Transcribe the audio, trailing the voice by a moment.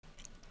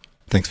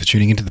Thanks for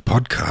tuning into the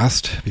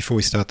podcast. Before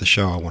we start the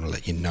show, I want to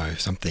let you know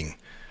something.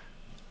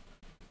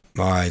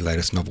 My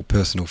latest novel,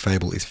 Personal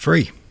Fable, is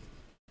free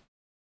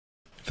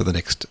for the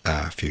next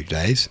few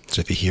days. So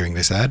if you're hearing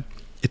this ad,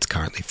 it's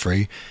currently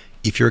free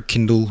if you're a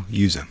Kindle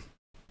user.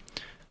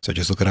 So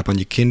just look it up on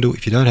your Kindle.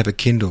 If you don't have a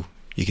Kindle,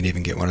 you can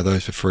even get one of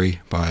those for free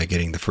by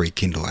getting the free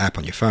Kindle app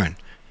on your phone.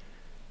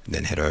 And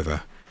then head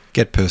over,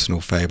 get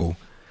Personal Fable,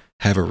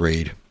 have a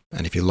read,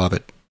 and if you love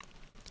it,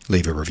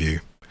 leave a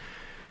review.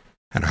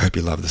 And I hope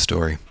you love the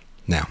story.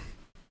 Now,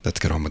 let's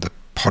get on with the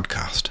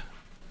podcast.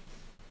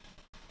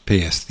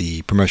 P.S.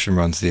 The promotion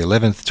runs the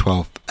 11th,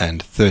 12th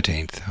and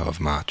 13th of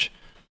March.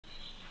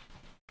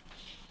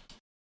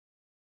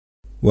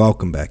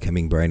 Welcome back,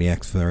 Hemming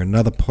Brainiacs, for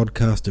another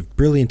podcast of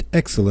brilliant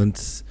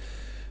excellence.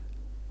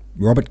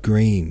 Robert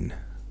Greene.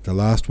 The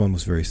last one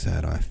was very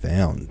sad, I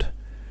found.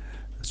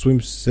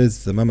 Swim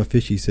says, the Mama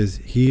Fishy says,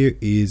 here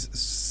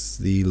is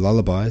the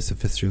lullaby,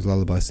 Sophistia's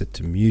lullaby set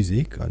to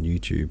music on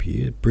YouTube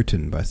here.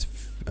 Britain by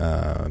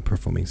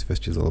performing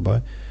Sophistia's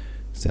lullaby.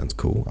 Sounds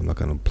cool. I'm not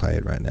going to play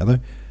it right now though.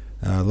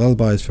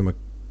 Lullaby is from A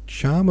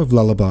Charm of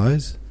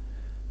Lullabies,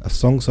 a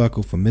song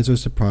cycle for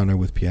mezzo-soprano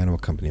with piano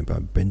accompaniment by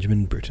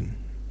Benjamin Britten.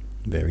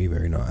 Very,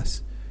 very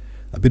nice.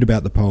 A bit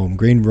about the poem.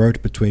 Greene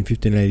wrote between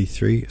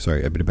 1583,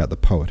 a bit about the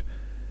poet.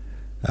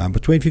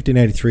 Between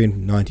 1583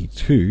 and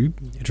 92,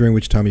 during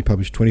which time he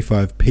published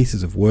 25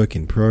 pieces of work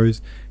in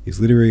prose, his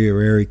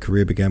literary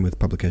career began with the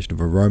publication of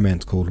a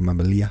romance called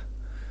Mammalia.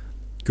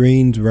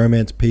 Greene's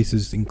romance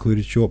pieces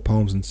included short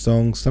poems and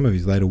songs. Some of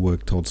his later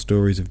work told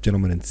stories of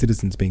gentlemen and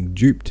citizens being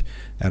duped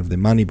out of their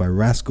money by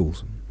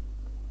rascals.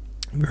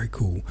 Very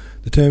cool.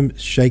 The term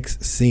Shakes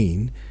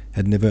Scene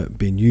had never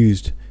been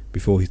used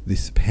before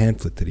this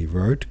pamphlet that he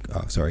wrote.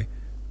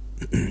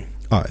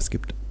 I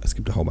skipped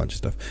a whole bunch of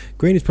stuff.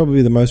 Greene is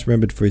probably the most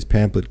remembered for his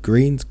pamphlet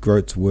Greene's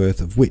Groat's Worth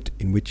of Wit,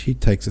 in which he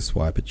takes a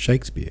swipe at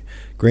Shakespeare.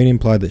 Greene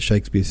implied that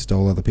Shakespeare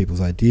stole other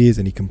people's ideas,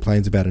 and he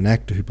complains about an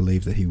actor who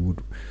believed that he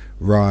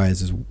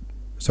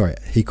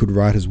could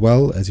write as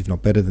well as, if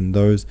not better than,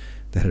 those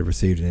that had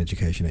received an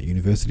education at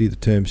university. The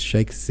term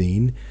Shake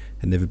Scene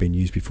had never been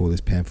used before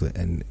this pamphlet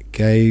and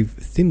gave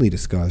thinly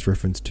disguised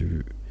reference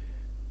to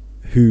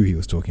who he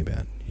was talking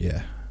about.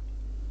 Yeah.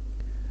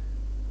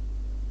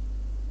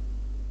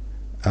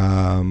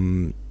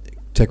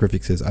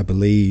 Techrific says, I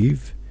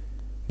believe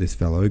this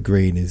fellow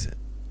Greene is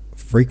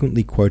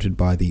frequently quoted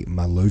by the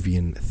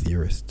Marlovian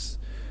theorists.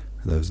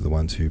 Those are the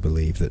ones who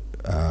believe that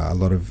a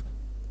lot of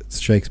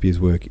Shakespeare's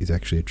work is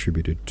actually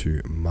attributed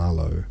to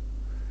Marlowe.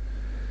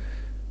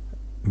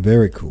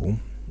 Very cool.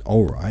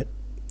 Alright,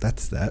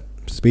 that's that.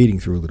 Speeding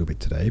through a little bit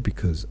today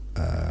because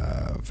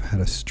I've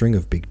had a string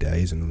of big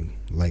days and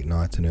late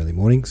nights and early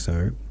mornings,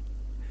 so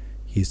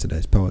here's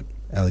today's poet.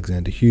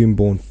 Alexander Hume,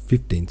 born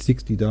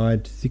 1560,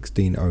 died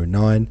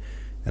 1609,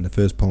 and the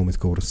first poem is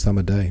called A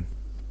Summer Day.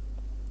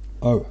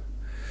 Oh,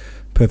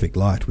 perfect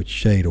light, which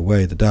shade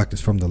away the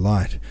darkness from the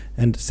light,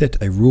 and set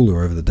a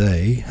ruler over the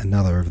day,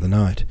 another over the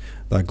night.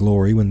 Thy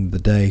glory, when the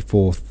day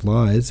forth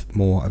flies,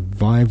 more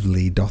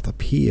vively doth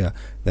appear,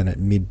 than at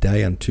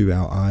midday unto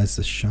our eyes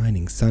the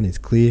shining sun is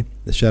clear.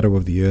 The shadow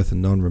of the earth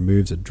anon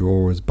removes a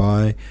drawers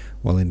by,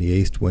 while in the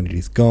east, when it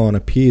is gone,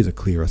 appears a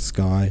clearer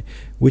sky,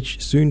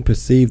 which soon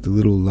perceive the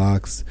little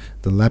larks,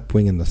 the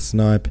lapwing and the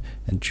snipe,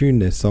 and tune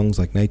their songs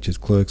like nature's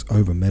clerks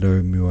over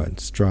meadow, moor, and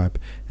stripe.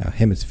 Our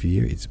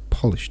hemisphere is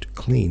polished,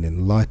 clean,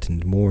 and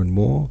lightened more and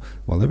more,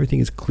 while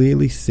everything is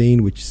clearly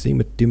seen which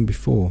seemeth dim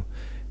before,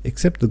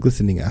 except the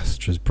glistening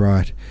astras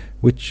bright,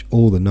 which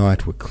all the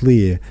night were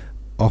clear,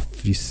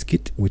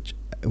 offuscate, which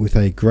with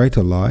a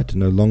greater light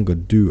no longer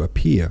do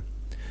appear.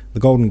 The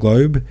golden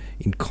globe,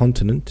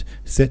 incontinent,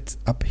 sets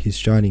up his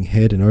shining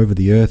head, and over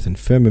the earth and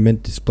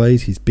firmament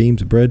displays his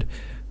beams abread.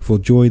 For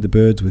joy the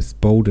birds with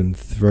bolden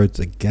throats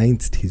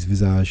against his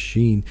visage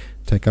sheen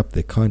take up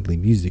their kindly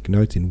music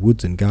notes in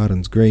woods and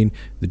gardens green.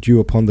 The dew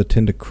upon the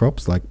tender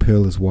crops like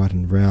pearl is white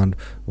and round,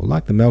 or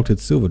like the melted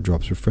silver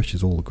drops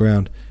refreshes all the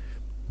ground.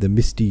 The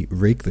misty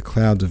reek the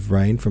clouds of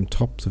rain from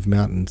tops of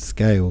mountain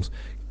scales.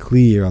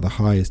 Clear are the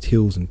highest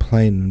hills, and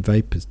plain and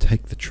vapours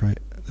take the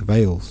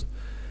vales.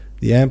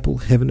 The ample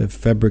heaven of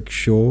fabric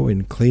shore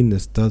in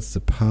cleanness does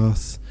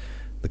surpass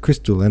the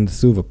crystal and the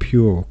silver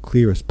pure, or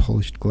clear as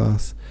polished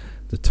glass.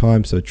 The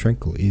time so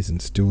tranquil is and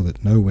still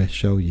that nowhere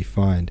shall ye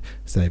find,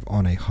 save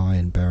on a high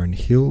and barren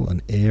hill,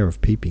 an air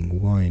of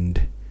peeping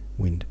wind.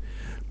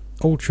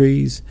 All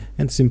trees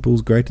and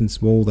simples, great and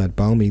small, that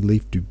balmy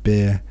leaf do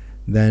bear,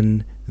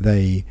 than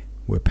they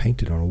were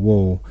painted on a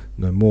wall,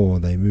 no more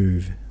they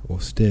move or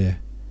stare.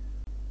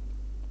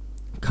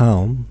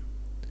 Calm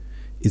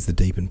is the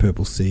deep and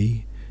purple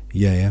sea,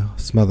 yea,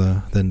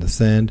 smoother than the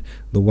sand.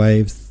 The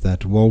waves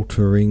that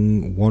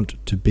weltering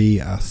want to be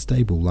are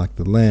stable like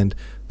the land.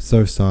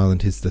 So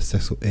silent is the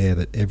cecil air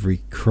that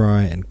every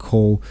cry and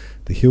call,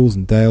 the hills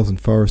and dales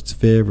and forests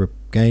fair,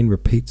 again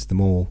repeats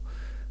them all.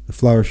 The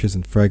flourishes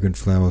and fragrant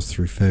flowers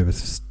through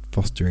Phoebus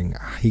fostering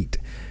heat,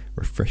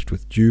 refreshed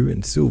with dew,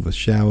 and silver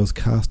showers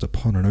cast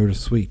upon an odour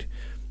sweet.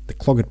 The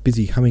clogged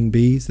busy humming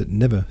bees that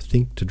never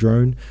think to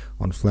drone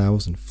on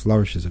flowers and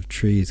flourishes of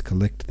trees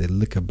collect their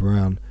liquor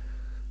brown.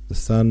 The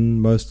sun,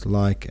 most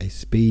like a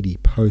speedy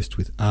post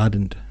with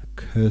ardent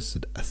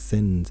cursed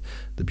ascends,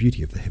 the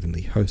beauty of the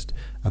heavenly host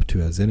up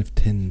to our zenith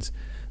tends.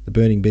 The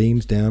burning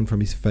beams down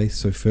from his face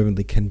so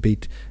fervently can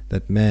beat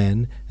that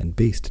man and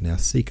beast now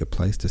seek a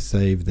place to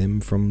save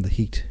them from the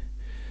heat.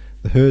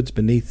 The herds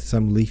beneath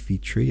some leafy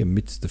tree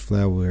amidst the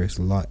flowers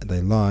they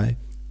lie.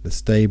 The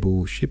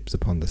stable ships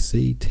upon the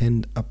sea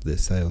tend up their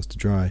sails to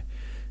dry.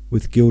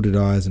 With gilded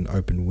eyes and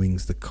open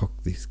wings the cock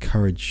his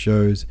courage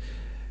shows.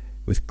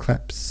 With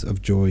claps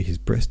of joy his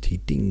breast he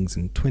dings,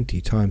 and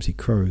 20 times he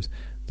crows.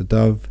 The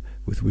dove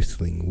with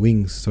whistling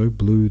wings so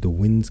blue the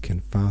winds can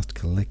fast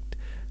collect.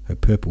 Her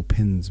purple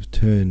pens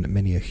turn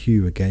many a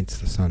hue against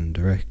the sun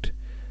direct.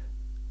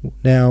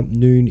 Now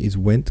noon is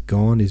went,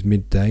 gone is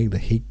midday, the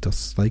heat doth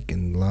slake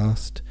and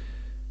last.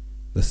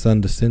 The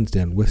sun descends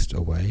down west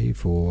away,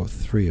 for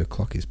 3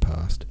 o'clock is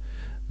past.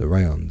 The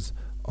rayons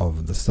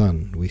of the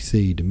sun we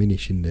see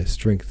diminish in their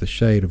strength. The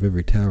shade of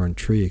every tower and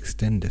tree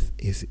extendeth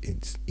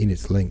in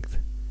its length.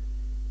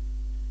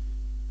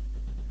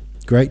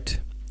 Great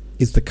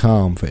is the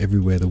calm, for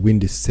everywhere the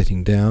wind is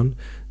setting down.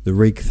 The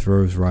reek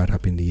throws right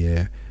up in the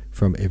air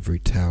from every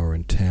tower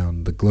and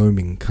town. The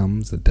gloaming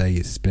comes, the day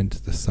is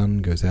spent, the sun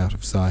goes out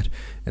of sight,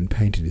 and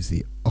painted is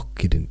the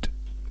Occident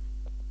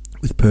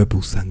with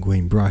purple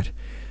sanguine bright.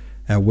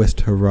 Our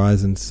west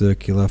horizon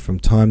circular, from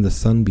time the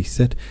sun be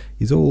set,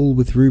 is all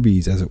with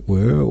rubies as it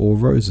were, or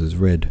roses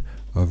red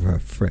over a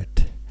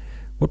fret.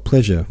 What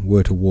pleasure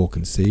were to walk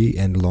and see,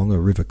 and along a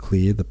river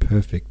clear, the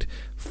perfect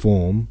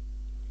form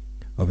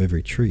of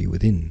every tree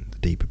within the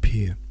deep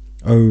appear.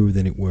 Oh,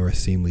 then it were a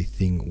seemly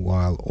thing,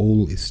 while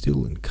all is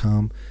still and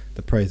calm,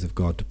 the praise of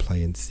God to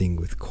play and sing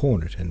with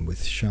cornet and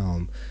with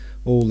psalm.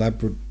 All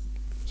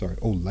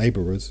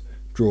labourers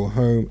draw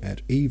home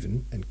at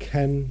even, and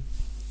can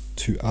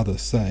to other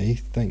say,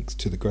 thanks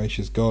to the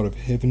gracious God of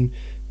heaven,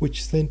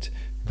 which sent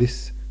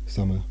this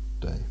summer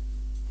day.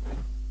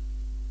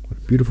 What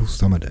a beautiful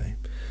summer day.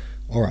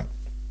 Alright,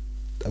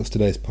 that was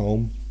today's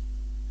poem.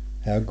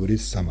 How good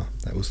is summer?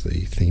 That was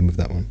the theme of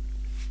that one.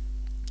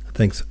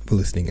 Thanks for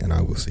listening, and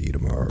I will see you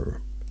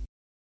tomorrow.